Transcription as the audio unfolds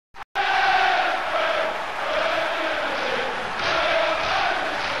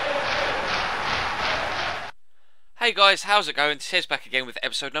Hey guys, how's it going? Tes back again with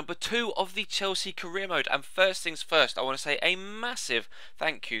episode number 2 of the Chelsea career mode. And first things first, I want to say a massive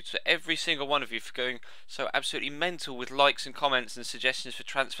thank you to every single one of you for going so absolutely mental with likes and comments and suggestions for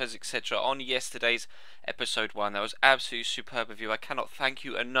transfers, etc. on yesterday's episode 1. That was absolutely superb of you. I cannot thank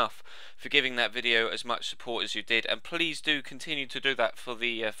you enough for giving that video as much support as you did, and please do continue to do that for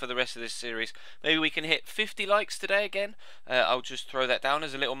the rest of this series. Maybe we can hit 50 likes today again. I'll just throw that down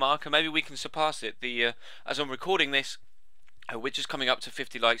as a little marker. Maybe we can surpass it. As I'm recording this, we're just coming up to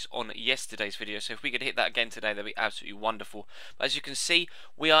 50 likes on yesterday's video, so if we could hit that again today, that'd be absolutely wonderful. But as you can see,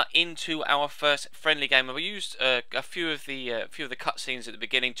 we are into our first friendly game, and we used a few of the cutscenes at the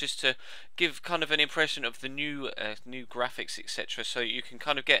beginning just to give kind of an impression of the new graphics, etc. So you can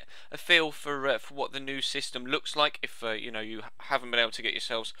kind of get a feel for what the new system looks like if you haven't been able to get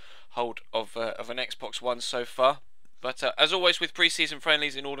yourselves hold of an Xbox One so far. But as always with pre-season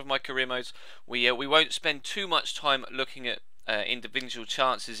friendlies in all of my career modes, we won't spend too much time looking at individual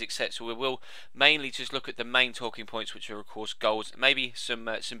chances, etc. We will mainly just look at the main talking points, which are of course goals, maybe some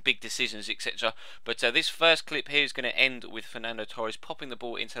big decisions, etc. But this first clip here is going to end with Fernando Torres popping the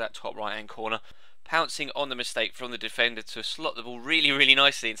ball into that top right hand corner, pouncing on the mistake from the defender to slot the ball really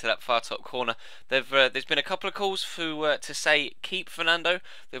nicely into that far top corner. There's been a couple of calls to say keep Fernando.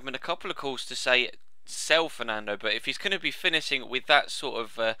 There've been a couple of calls to say sell Fernando, but if he's going to be finishing with that sort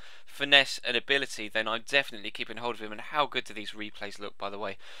of finesse and ability, then I'm definitely keeping hold of him. And how good do these replays look, by the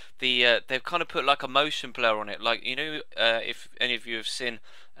way? They've kind of put like a motion blur on it, like, if any of you have seen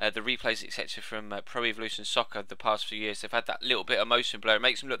the replays, etc. from Pro Evolution Soccer the past few years, they've had that little bit of motion blur. It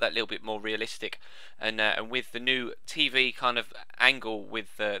makes them look that little bit more realistic, and with the new TV kind of angle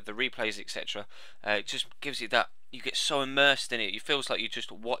with the replays, etc., it just gives you that, you get so immersed in it, it feels like you're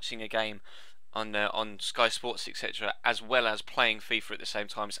just watching a game on Sky Sports, etc., as well as playing FIFA at the same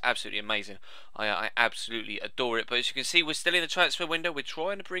time. It's absolutely amazing. I absolutely adore it. But as you can see, we're still in the transfer window. We're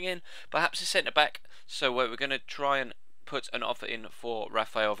trying to bring in perhaps a centre back, so we're going to try and put an offer in for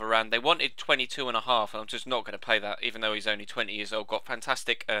Rafael Varane. They wanted 22.5, and I'm just not going to pay that, even though he's only 20 years old. Got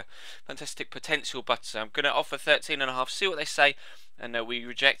fantastic potential, but I'm going to offer 13.5. See what they say, and we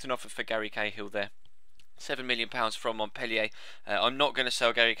reject an offer for Gary Cahill there. £7 million from Montpellier. I'm not going to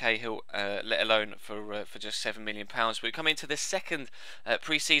sell Gary Cahill, let alone for just £7 million. We come into the second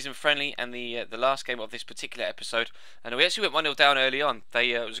pre-season friendly and the last game of this particular episode, and we actually went 1-0 down early on.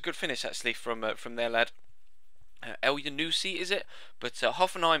 It was a good finish actually from their lad. El Yanusi, is it? But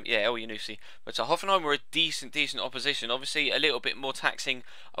Hoffenheim, yeah, El Yanusi. But Hoffenheim were a decent opposition. Obviously, a little bit more taxing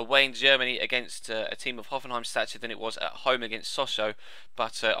away in Germany against a team of Hoffenheim stature than it was at home against Sochaux.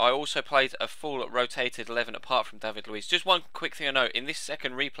 But I also played a full rotated 11 apart from David Luiz. Just one quick thing I note, in this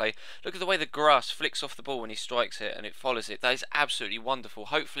second replay, look at the way the grass flicks off the ball when he strikes it and it follows it. That is absolutely wonderful.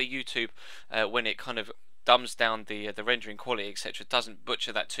 Hopefully YouTube, when it kind of dumbs down the rendering quality, etc., doesn't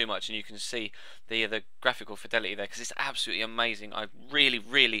butcher that too much, and you can see the graphical fidelity there, because it's absolutely amazing. I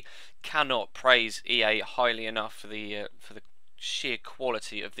really cannot praise EA highly enough for the sheer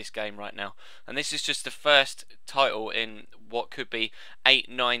quality of this game right now. And this is just the first title in what could be 8,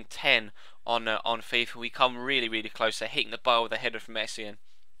 9, 10 on FIFA. We come really close. They're hitting the bar with a header from Messi, and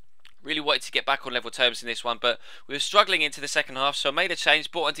really wanted to get back on level terms in this one, but we were struggling into the second half, so I made a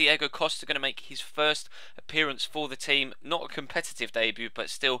change. Brought on Diego Costa, going to make his first appearance for the team. Not a competitive debut, but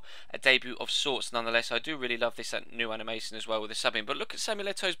still a debut of sorts nonetheless. I do really love this new animation as well with the subbing. But look at Samuel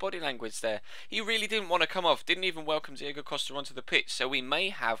Eto's body language there. He really didn't want to come off, didn't even welcome Diego Costa onto the pitch. So we may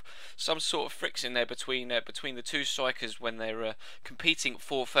have some sort of friction there between the two strikers when they're competing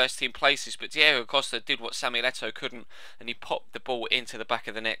for first team places. But Diego Costa did what Samuel Eto'o couldn't, and he popped the ball into the back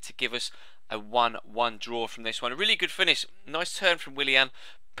of the net to give us a 1-1 draw from this one. A really good finish. Nice turn from Willian.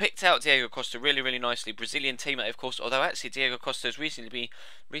 Picked out Diego Costa really nicely. Brazilian teammate, of course, although actually Diego Costa has recently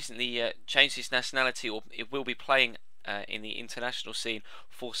changed his nationality, or it will be playing in the international scene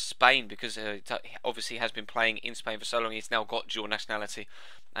for Spain, because obviously has been playing in Spain for so long. He's now got dual nationality,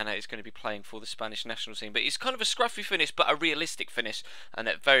 and is going to be playing for the Spanish national team. But it's kind of a scruffy finish, but a realistic finish, and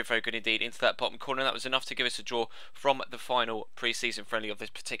very good indeed into that bottom corner. And that was enough to give us a draw from the final pre-season friendly of this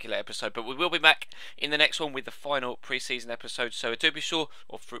particular episode. But we will be back in the next one with the final pre-season episode. So do be sure,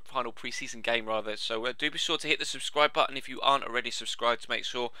 or final pre-season game rather. So do be sure to hit the subscribe button if you aren't already subscribed, to make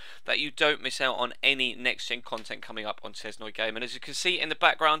sure that you don't miss out on any next gen content coming up on Tesnoy Game. And as you can see in the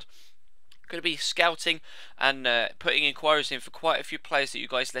background, going to be scouting and putting inquiries in for quite a few players that you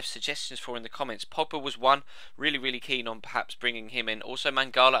guys left suggestions for in the comments. Pogba was one, really keen on perhaps bringing him in. Also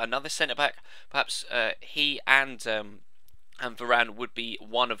Mangala, another centre back, perhaps he and and Varane would be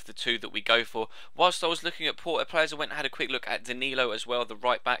one of the two that we go for. Whilst I was looking at Porto players, I went and had a quick look at Danilo as well, the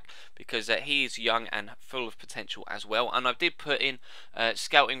right back, because he is young and full of potential as well. And I did put in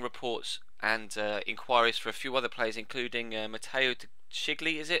scouting reports and inquiries for a few other players, including Matteo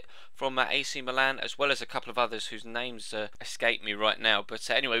Shigli, is it, from AC Milan, as well as a couple of others whose names escape me right now. But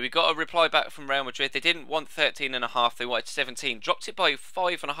anyway, we got a reply back from Real Madrid. They didn't want 13.5, they wanted 17. Dropped it by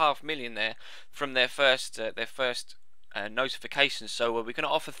 5.5 million there from their first notifications. So we're going to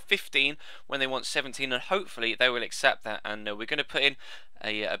offer 15 when they want 17, and hopefully they will accept that. And we're going to put in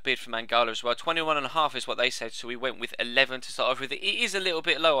a bid for Mangala as well. 21.5 is what they said, so we went with 11 to start off with. It is a little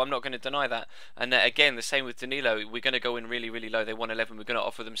bit low, I'm not going to deny that. And again, the same with Danilo. We're going to go in really, really low. They want 11, we're going to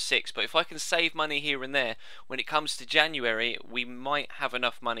offer them 6. But if I can save money here and there, when it comes to January, we might have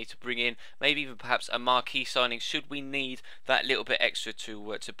enough money to bring in maybe even perhaps a marquee signing, should we need that little bit extra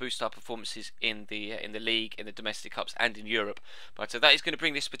to boost our performances in the league, in the domestic cups, and in Europe. But that is going to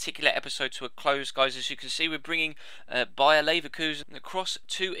bring this particular episode to a close, guys. As you can see, we're bringing Bayer Leverkusen across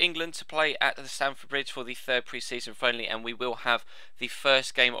to England to play at the Stamford Bridge for the third pre-season friendly, and we will have the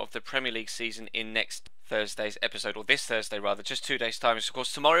first game of the Premier League season in next Thursday's episode, or this Thursday rather, just 2 days time. Of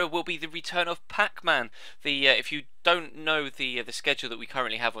course, tomorrow will be the return of Packman. If you don't know the schedule that we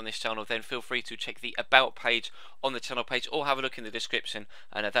currently have on this channel, then feel free to check the about page on the channel page, or have a look in the description,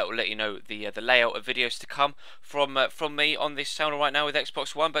 and that will let you know the layout of videos to come from me on this channel right now with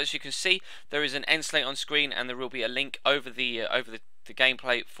Xbox One. But as you can see, there is an end slate on screen, and there will be a link over the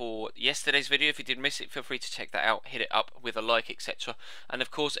gameplay for yesterday's video. If you did miss it, feel free to check that out, hit it up with a like, etc. And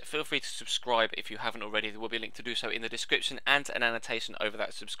of course, feel free to subscribe if you haven't already. There will be a link to do so in the description and an annotation over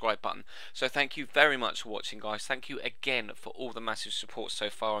that subscribe button. So thank you very much for watching, guys. Thank you again for all the massive support so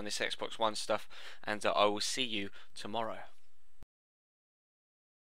far on this Xbox One stuff, and I will see you tomorrow.